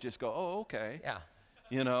always just go, oh, okay. Yeah.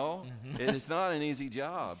 It's not an easy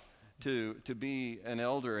job to be an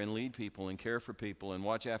elder and lead people and care for people and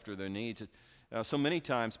watch after their needs. So many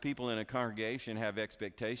times people in a congregation have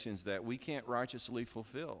expectations that we can't righteously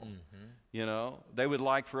fulfill. They would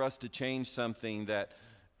like for us to change something that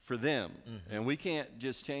for them, and we can't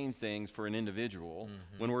just change things for an individual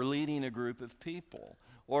when we're leading a group of people,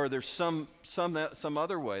 or there's some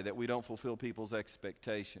other way that we don't fulfill people's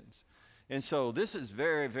expectations. And so this is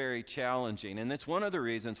very, very challenging, and it's one of the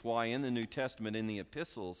reasons why in the New Testament, in the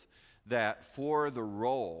epistles, that for the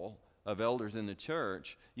role of elders in the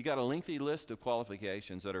church, you got a lengthy list of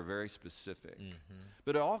qualifications that are very specific.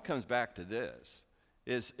 But it all comes back to this.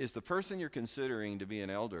 Is the person you're considering to be an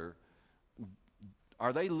elder,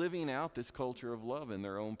 are they living out this culture of love in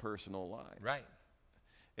their own personal life? Right.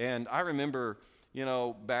 And I remember,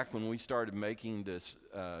 back when we started making this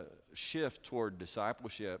shift toward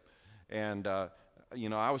discipleship, and, I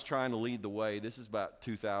was trying to lead the way. This is about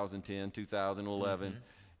 2010, 2011.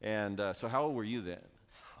 And so how old were you then?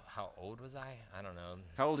 How old was I? I don't know.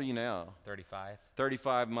 How old are you now? 35.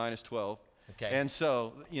 35 minus 12. Okay. And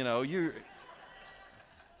so,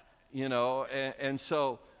 and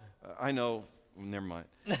so I know, never mind.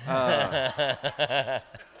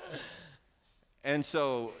 And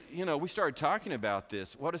so, we started talking about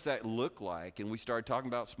this. What does that look like? And we started talking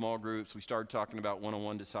about small groups. We started talking about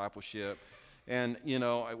one-on-one discipleship. And,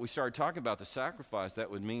 we started talking about the sacrifice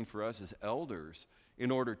that would mean for us as elders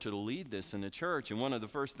in order to lead this in the church. And one of the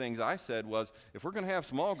first things I said was, if we're going to have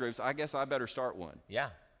small groups, I guess I better start one. Yeah.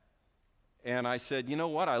 And I said, you know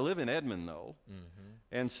what? I live in Edmond, though.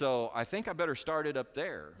 And so I think I better start it up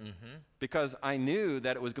there because I knew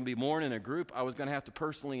that it was going to be more than a group. I was going to have to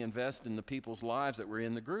personally invest in the people's lives that were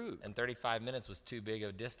in the group. And 35 minutes was too big of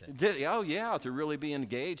a distance. Oh, yeah, to really be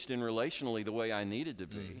engaged in relationally the way I needed to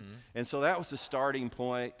be. And so that was the starting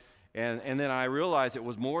point. And then I realized it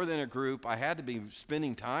was more than a group. I had to be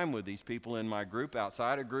spending time with these people in my group,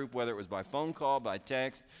 outside a group, whether it was by phone call, by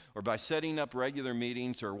text, or by setting up regular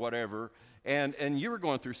meetings or whatever. And you were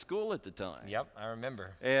going through school at the time. Yep, I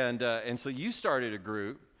remember. And so you started a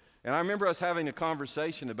group. And I remember us having a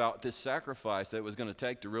conversation about this sacrifice that it was going to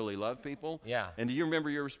take to really love people. Yeah. And do you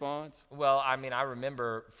remember your response? Well, I mean, I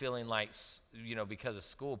remember feeling like, because of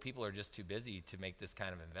school, people are just too busy to make this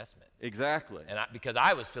kind of investment. Exactly. And because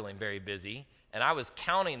I was feeling very busy, and I was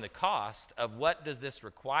counting the cost of what does this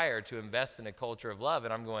require to invest in a culture of love.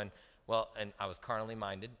 And I'm going, well, and I was carnally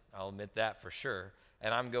minded. I'll admit that for sure.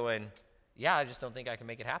 And I'm going, yeah, I just don't think I can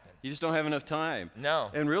make it happen. You just don't have enough time. No.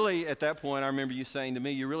 And really, at that point, I remember you saying to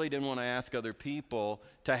me, you really didn't want to ask other people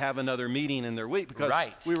to have another meeting in their week because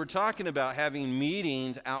we were talking about having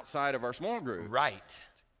meetings outside of our small group. Right.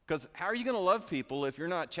 Because how are you going to love people if you're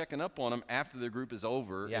not checking up on them after the group is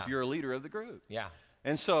over, if you're a leader of the group? Yeah.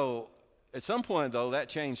 And so at some point, though, that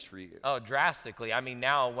changed for you. Oh, drastically. I mean,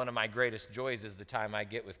 now one of my greatest joys is the time I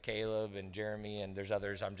get with Caleb and Jeremy, and there's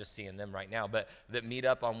others, I'm just seeing them right now, but that meet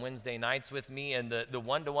up on Wednesday nights with me, and the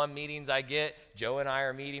one-to-one meetings I get. Joe and I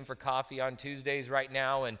are meeting for coffee on Tuesdays right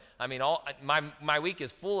now, and I mean, my week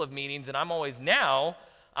is full of meetings, and I'm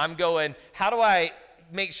going, how do I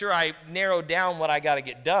make sure I narrow down what I got to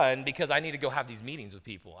get done, because I need to go have these meetings with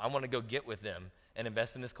people. I want to go get with them and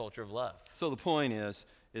invest in this culture of love. So the point is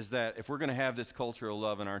that if we're going to have this culture of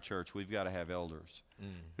love in our church, we've got to have elders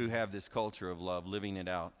who have this culture of love, living it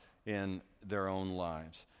out in their own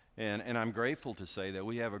lives. And I'm grateful to say that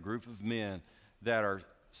we have a group of men that are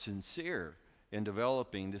sincere in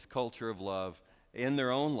developing this culture of love in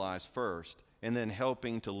their own lives first, and then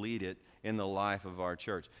helping to lead it in the life of our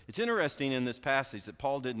church. It's interesting in this passage that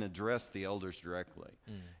Paul didn't address the elders directly.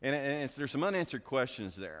 And there's some unanswered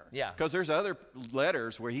questions there. Yeah. Because there's other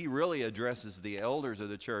letters where he really addresses the elders of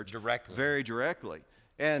the church very directly.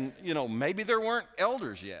 And, maybe there weren't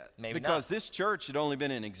elders yet. Maybe because not. this church had only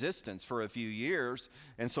been in existence for a few years.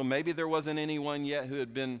 And so maybe there wasn't anyone yet who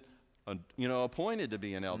had been appointed to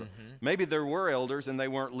be an elder. Maybe there were elders and they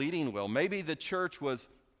weren't leading well. Maybe the church was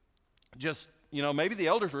just, maybe the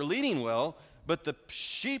elders were leading well, but the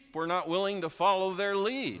sheep were not willing to follow their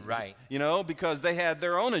lead. Right. Because they had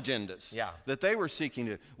their own agendas that they were seeking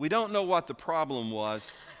to. We don't know what the problem was,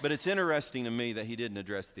 but it's interesting to me that he didn't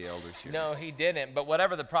address the elders here. No, he didn't. But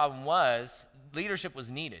whatever the problem was, leadership was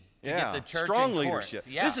needed to get the church strong in court. leadership.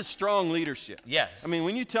 Yeah. This is strong leadership. Yes. I mean,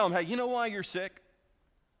 when you tell them, hey, you know why you're sick?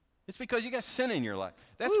 It's because you got sin in your life.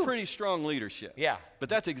 That's pretty strong leadership. Yeah. But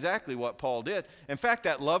that's exactly what Paul did. In fact,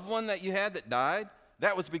 that loved one that you had that died,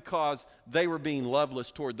 that was because they were being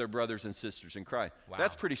loveless toward their brothers and sisters in Christ. Wow.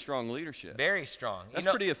 That's pretty strong leadership. Very strong. That's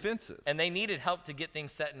pretty offensive. And they needed help to get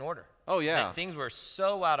things set in order. Oh, yeah. Things were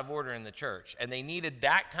so out of order in the church, and they needed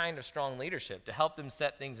that kind of strong leadership to help them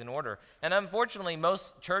set things in order. And unfortunately,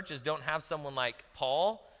 most churches don't have someone like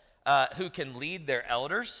Paul who can lead their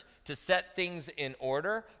elders to set things in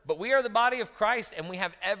order. But we are the body of Christ, and we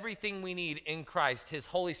have everything we need in Christ. His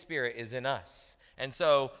Holy Spirit is in us. And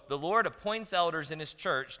so the Lord appoints elders in his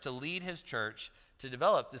church to lead his church to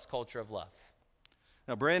develop this culture of love.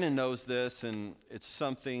 Now, Brandon knows this, and it's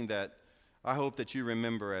something that I hope that you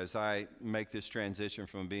remember as I make this transition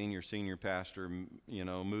from being your senior pastor,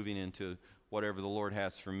 moving into whatever the Lord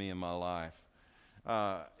has for me in my life.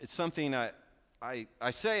 It's something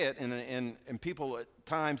I say it, and people at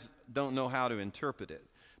times don't know how to interpret it.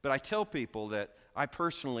 But I tell people that I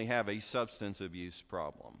personally have a substance abuse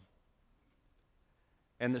problem.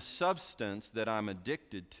 And the substance that I'm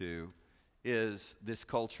addicted to is this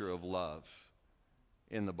culture of love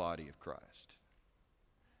in the body of Christ.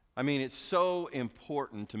 I mean, it's so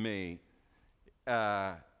important to me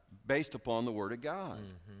based upon the Word of God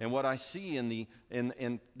and what I see in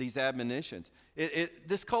these admonitions.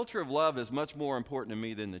 This culture of love is much more important to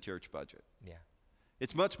me than the church budget. Yeah.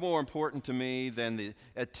 It's much more important to me than the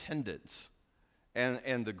attendance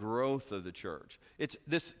and the growth of the church.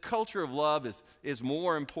 This culture of love is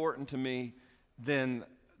more important to me than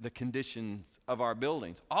the conditions of our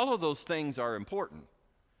buildings. All of those things are important.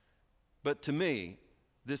 But to me,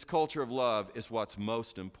 this culture of love is what's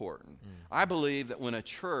most important. I believe that when a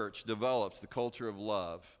church develops the culture of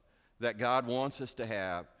love that God wants us to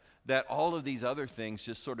have, that all of these other things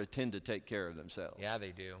just sort of tend to take care of themselves. Yeah,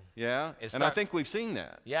 they do. Yeah? And I think we've seen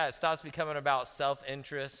that. Yeah, it stops becoming about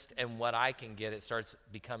self-interest and what I can get. It starts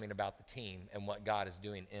becoming about the team and what God is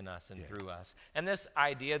doing in us and through us. And this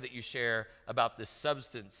idea that you share about this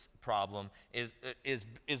substance problem is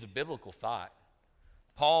a biblical thought.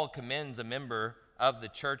 Paul commends a member of the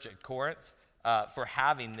church at Corinth for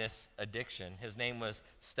having this addiction. His name was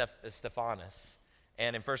Stephanas.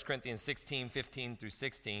 And in 1 Corinthians 16, 15 through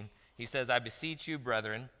 16, he says, I beseech you,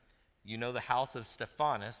 brethren, you know the house of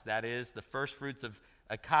Stephanas, that is, the first fruits of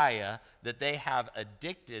Achaia, that they have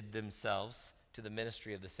addicted themselves to the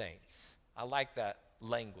ministry of the saints. I like that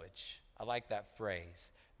language. I like that phrase.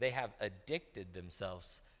 They have addicted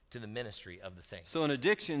themselves to the ministry of the saints. So an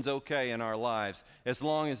addiction's okay in our lives as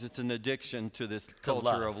long as it's an addiction to this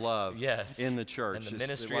culture of love in the church. And the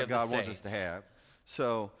ministry what of the God wants saints. us to have.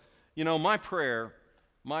 So, you know, my prayer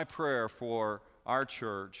for our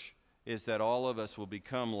church is that all of us will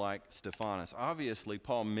become like Stephanas. Obviously,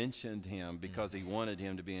 Paul mentioned him because he wanted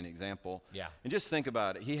him to be an example. Yeah. And just think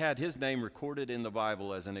about it. He had his name recorded in the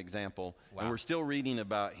Bible as an example, and we're still reading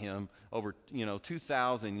about him over,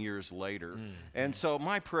 2,000 years later. And so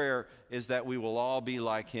my prayer is that we will all be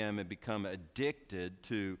like him and become addicted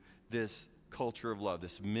to this culture of love,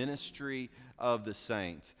 this ministry of the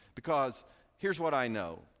saints. Because here's what I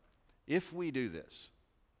know. If we do this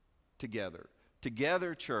together,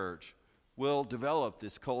 church, will develop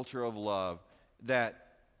this culture of love that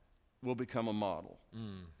will become a model.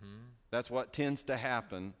 That's what tends to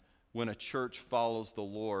happen when a church follows the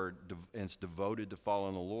Lord and is devoted to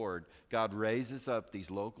following the Lord. God raises up these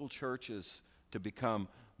local churches to become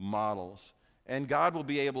models. And God will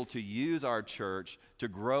be able to use our church to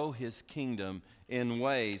grow his kingdom in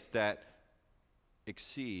ways that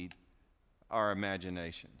exceed our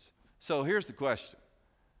imaginations. So here's the question.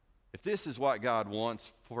 If this is what God wants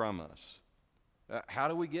from us, how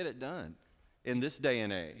do we get it done in this day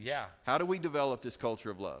and age? Yeah. How do we develop this culture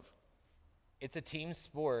of love? It's a team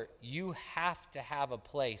sport. You have to have a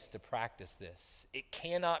place to practice this. It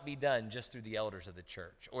cannot be done just through the elders of the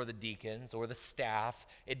church or the deacons or the staff.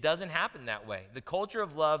 It doesn't happen that way. The culture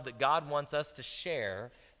of love that God wants us to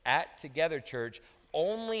share at Together Church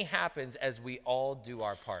only happens as we all do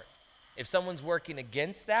our part. If someone's working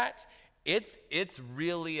against that, it's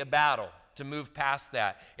really a battle to move past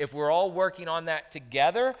that. If we're all working on that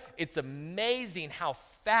together, it's amazing how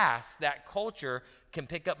fast that culture can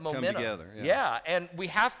pick up momentum. Come together, yeah, and we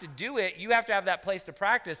have to do it. You have to have that place to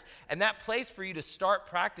practice, and that place for you to start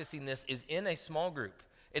practicing this is in a small group.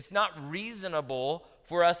 It's not reasonable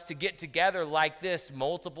for us to get together like this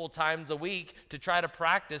multiple times a week to try to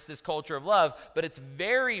practice this culture of love, but it's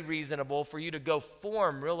very reasonable for you to go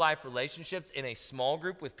form real-life relationships in a small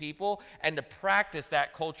group with people and to practice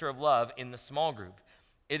that culture of love in the small group.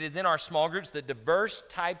 It is in our small groups that diverse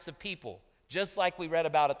types of people, just like we read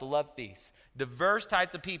about at the Love Feast, diverse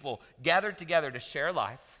types of people gathered together to share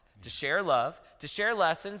life, to share love, to share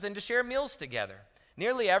lessons, and to share meals together.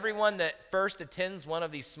 Nearly everyone that first attends one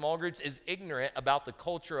of these small groups is ignorant about the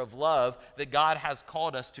culture of love that God has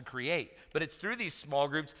called us to create. But it's through these small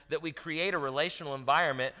groups that we create a relational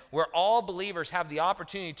environment where all believers have the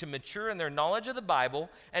opportunity to mature in their knowledge of the Bible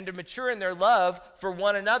and to mature in their love for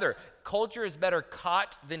one another. Culture is better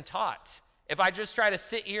caught than taught. If I just try to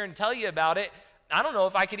sit here and tell you about it, I don't know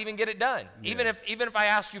if I could even get it done. Yeah. Even if I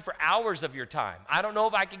asked you for hours of your time, I don't know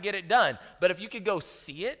if I could get it done. But if you could go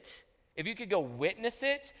see it, if you could go witness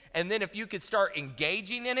it, and then if you could start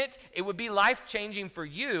engaging in it, it would be life-changing for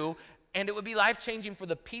you, and it would be life-changing for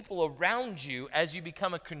the people around you as you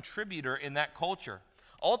become a contributor in that culture.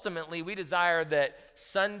 Ultimately, we desire that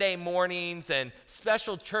Sunday mornings and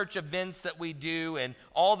special church events that we do and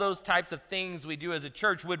all those types of things we do as a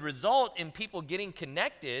church would result in people getting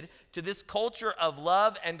connected to this culture of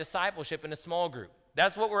love and discipleship in a small group.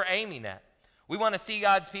 That's what we're aiming at. We want to see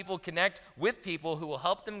God's people connect with people who will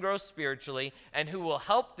help them grow spiritually and who will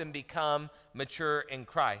help them become mature in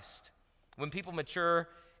Christ. When people mature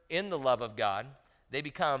in the love of God, they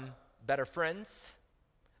become better friends,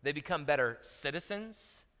 they become better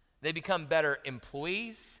citizens, they become better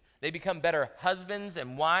employees, they become better husbands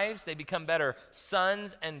and wives, they become better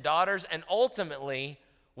sons and daughters, and ultimately,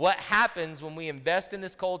 what happens when we invest in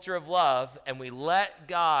this culture of love and we let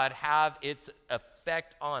God have its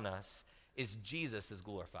effect on us is Jesus is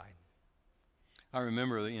glorified. I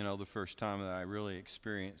remember, the first time that I really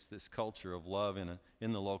experienced this culture of love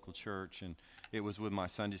in the local church, and it was with my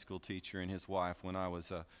Sunday school teacher and his wife when I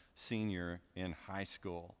was a senior in high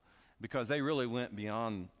school, because they really went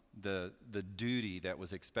beyond the duty that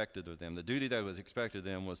was expected of them. The duty that was expected of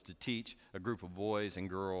them was to teach a group of boys and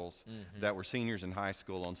girls that were seniors in high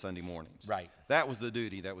school on Sunday mornings. Right. That was the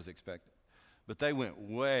duty that was expected. But they went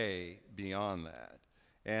way beyond that.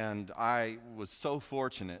 And I was so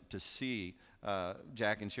fortunate to see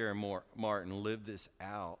Jack and Sharon Martin live this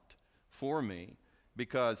out for me,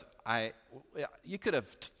 because I could have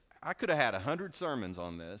had 100 sermons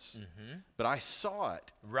on this, but I saw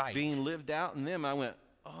it being lived out in them. I went,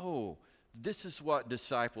 oh, this is what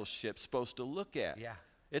discipleship's supposed to look at. Yeah.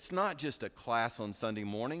 It's not just a class on Sunday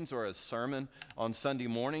mornings or a sermon on Sunday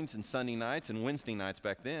mornings and Sunday nights and Wednesday nights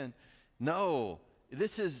back then. No,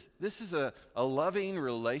 this is a loving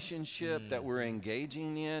relationship that we're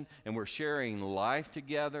engaging in, and we're sharing life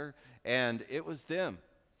together. And it was them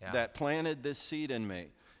that planted this seed in me.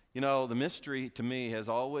 You know, the mystery to me has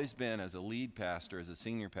always been, as a lead pastor, as a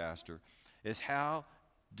senior pastor, is how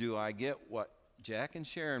do I get what Jack and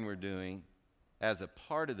Sharon were doing as a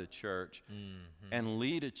part of the church and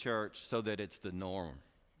lead a church so that it's the norm.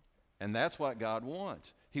 And that's what God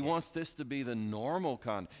wants. He wants this to be the normal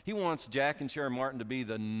He wants Jack and Sharon Martin to be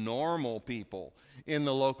the normal people in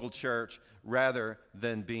the local church rather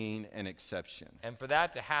than being an exception. And for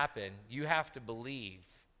that to happen, you have to believe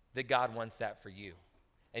that God wants that for you.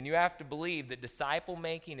 And you have to believe that disciple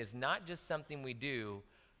making is not just something we do,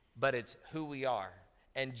 but it's who we are.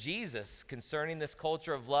 And Jesus, concerning this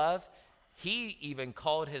culture of love, he even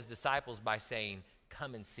called his disciples by saying,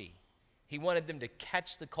 come and see. He wanted them to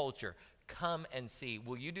catch the culture. Come and see.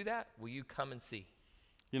 Will you do that? Will you come and see?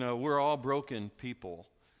 You know, we're all broken people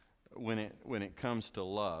when it comes to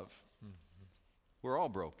love. We're all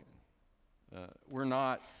broken.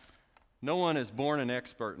 No one is born an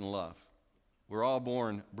expert in love. We're all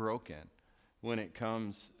born broken when it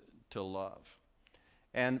comes to love.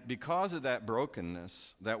 And because of that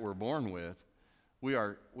brokenness that we're born with, we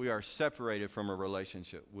are separated from a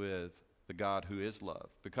relationship with the God who is love,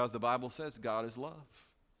 because the Bible says God is love.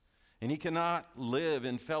 And he cannot live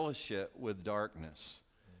in fellowship with darkness.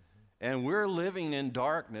 And we're living in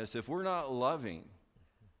darkness if we're not loving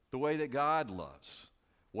the way that God loves.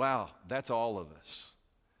 Wow, that's all of us.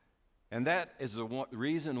 And that is the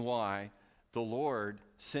reason why the Lord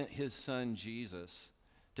sent his son Jesus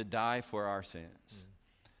to die for our sins.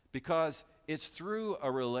 Because it's through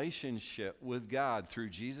a relationship with God, through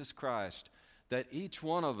Jesus Christ, that each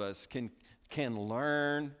one of us can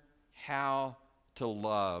learn how to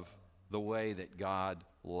love the way that God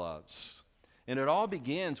loves. And it all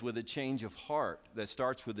begins with a change of heart that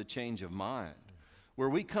starts with a change of mind, where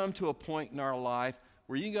we come to a point in our life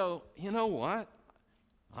where you go, you know what?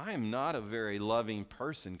 I am not a very loving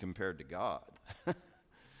person compared to God.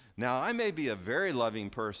 Now, I may be a very loving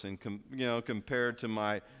person, compared to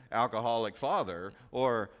my alcoholic father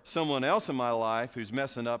or someone else in my life who's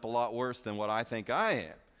messing up a lot worse than what I think I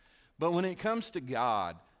am. But when it comes to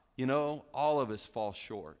God, all of us fall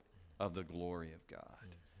short of the glory of God.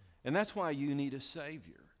 And that's why you need a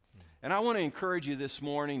Savior. And I want to encourage you this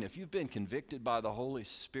morning, if you've been convicted by the Holy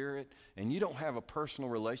Spirit and you don't have a personal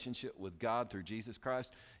relationship with God through Jesus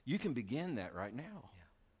Christ, you can begin that right now.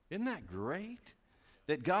 Yeah. Isn't that great?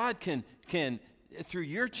 That God can, through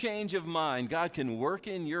your change of mind, God can work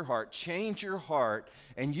in your heart, change your heart,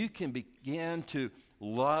 and you can begin to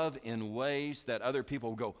love in ways that other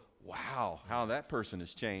people go, wow, how that person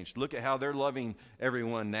has changed. Look at how they're loving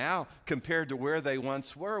everyone now compared to where they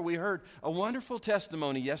once were. We heard a wonderful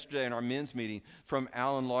testimony yesterday in our men's meeting from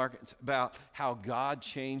Alan Larkins about how God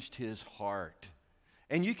changed his heart.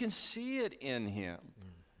 And you can see it in him.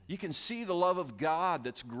 You can see the love of God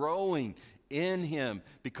that's growing in him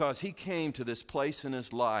because he came to this place in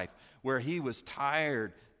his life where he was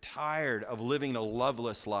tired of living a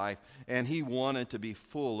loveless life, and he wanted to be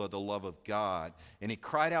full of the love of God. And he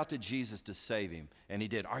cried out to Jesus to save him, and he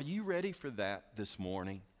did. Are you ready for that this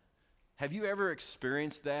morning? Have you ever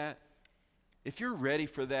experienced that? If you're ready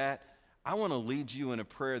for that, I want to lead you in a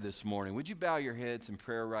prayer this morning. Would you bow your heads in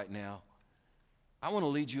prayer right now? I want to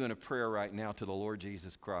lead you in a prayer right now to the Lord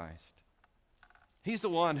Jesus Christ. He's the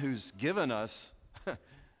one who's given us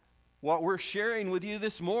what we're sharing with you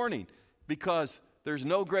this morning, because there's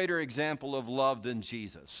no greater example of love than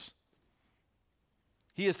Jesus.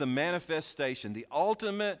 He is the manifestation, the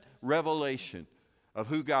ultimate revelation of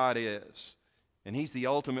who God is. And he's the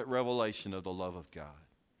ultimate revelation of the love of God.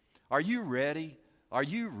 Are you ready? Are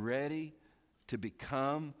you ready to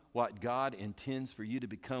become what God intends for you to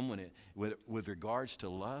become with regards to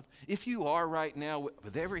love? If you are right now,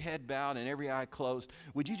 with every head bowed and every eye closed,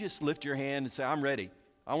 would you just lift your hand and say, I'm ready.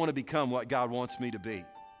 I want to become what God wants me to be.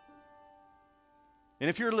 And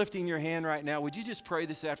if you're lifting your hand right now, would you just pray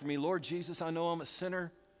this after me? Lord Jesus, I know I'm a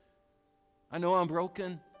sinner, I know I'm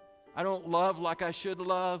broken. I don't love like I should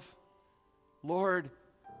love. Lord,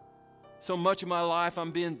 so much of my life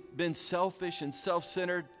I'm been selfish and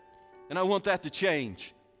self-centered, and I want that to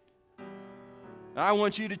change. I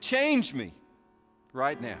want you to change me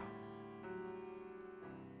right now.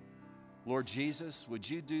 Lord Jesus, would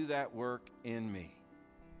you do that work in me?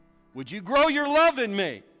 Would you grow your love in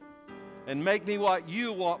me and make me what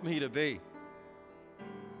you want me to be?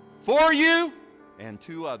 For you and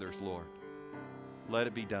to others, Lord. Let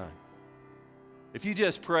it be done. If you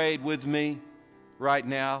just prayed with me right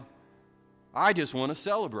now, I just want to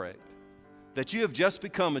celebrate that you have just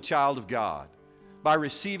become a child of God by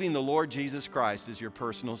receiving the Lord Jesus Christ as your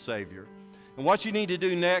personal Savior. And what you need to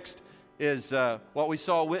do next is what we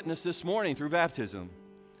saw witnessed this morning through baptism.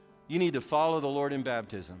 You need to follow the Lord in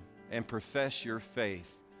baptism and profess your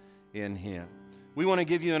faith in Him. We want to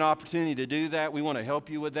give you an opportunity to do that. We want to help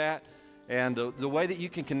you with that. And the way that you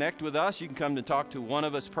can connect with us, you can come and talk to one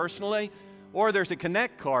of us personally, or there's a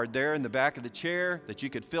Connect card there in the back of the chair that you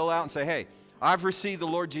could fill out and say, hey, I've received the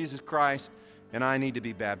Lord Jesus Christ and I need to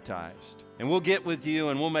be baptized. And we'll get with you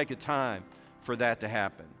and we'll make a time for that to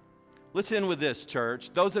happen. Let's end with this,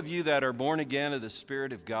 church. Those of you that are born again of the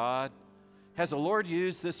Spirit of God, has the Lord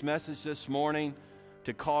used this message this morning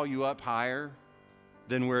to call you up higher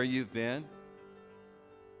than where you've been?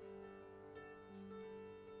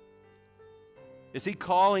 Is He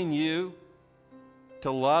calling you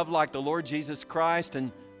to love like the Lord Jesus Christ?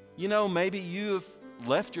 And you know, maybe you have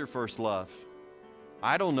left your first love.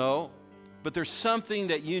 I don't know. But there's something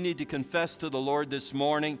that you need to confess to the Lord this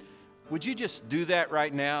morning. Would you just do that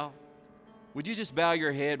right now? Would you just bow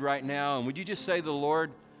your head right now? And would you just say to the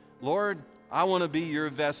Lord, Lord, I want to be your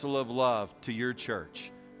vessel of love to your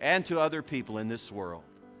church and to other people in this world.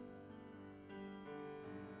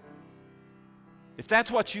 If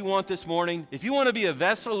that's what you want this morning, if you want to be a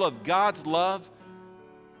vessel of God's love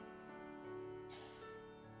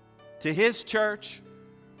to His church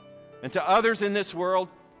and to others in this world,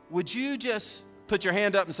 would you just put your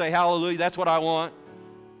hand up and say, hallelujah, that's what I want.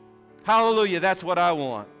 Hallelujah, that's what I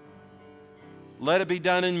want. Let it be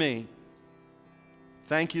done in me.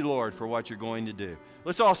 Thank you, Lord, for what you're going to do.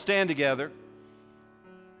 Let's all stand together.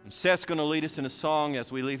 And Seth's going to lead us in a song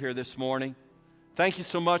as we leave here this morning. Thank you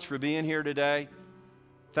so much for being here today.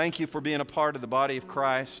 Thank you for being a part of the body of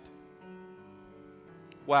Christ.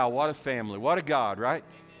 Wow, what a family. What a God, right?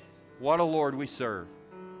 What a Lord we serve.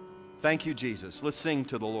 Thank you, Jesus. Let's sing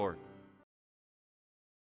to the Lord.